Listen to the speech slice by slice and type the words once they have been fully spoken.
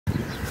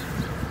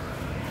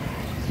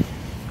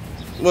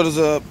What is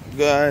up,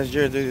 guys?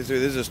 Jared33. This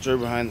is a story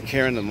behind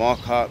Karen the Mall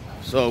Cop.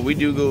 So we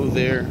do go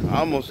there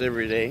almost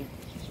every day.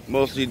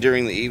 Mostly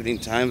during the evening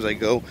times I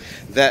go.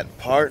 That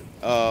part,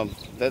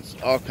 that's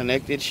all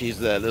connected. She's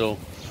that little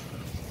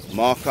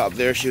mall cop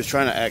there. She was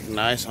trying to act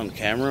nice on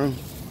camera.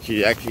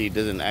 She actually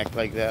doesn't act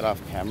like that off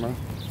camera.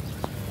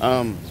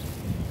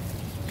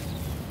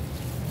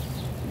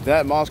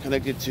 That mall's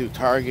connected to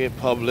Target,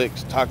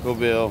 Publix, Taco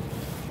Bell,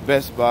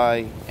 Best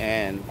Buy,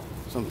 and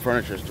some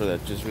furniture store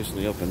that just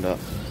recently opened up.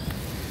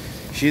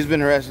 She's been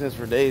harassing us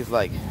for days,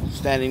 like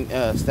standing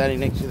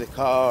next to the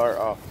car,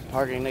 or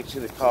parking next to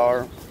the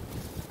car,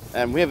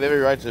 and we have every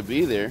right to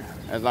be there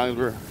as long as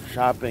we're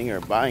shopping or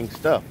buying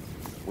stuff,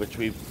 which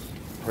we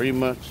pretty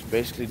much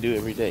basically do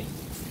every day.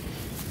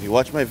 If you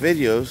watch my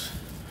videos,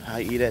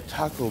 I eat at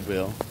Taco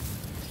Bell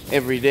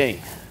every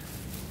day.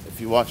 If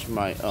you watch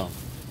my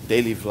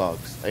daily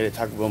vlogs, I eat at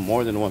Taco Bell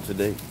more than once a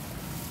day,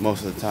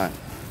 most of the time.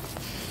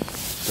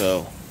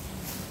 So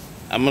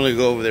I'm gonna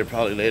go over there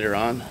probably later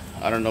on.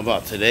 I don't know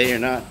about today or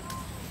not,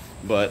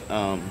 but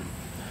I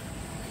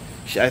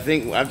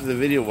think after the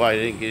video why I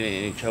didn't get in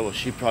any trouble,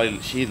 she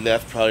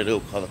left probably to go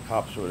call the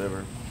cops or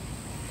whatever.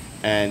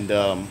 And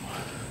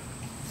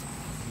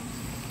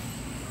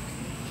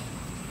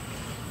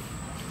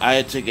I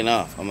had taken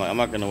off. I'm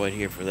not gonna wait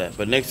here for that.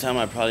 But next time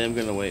I probably am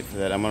gonna wait for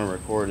that. I'm gonna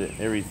record it,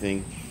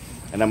 everything,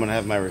 and I'm gonna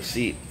have my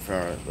receipt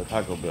for the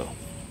Taco Bell.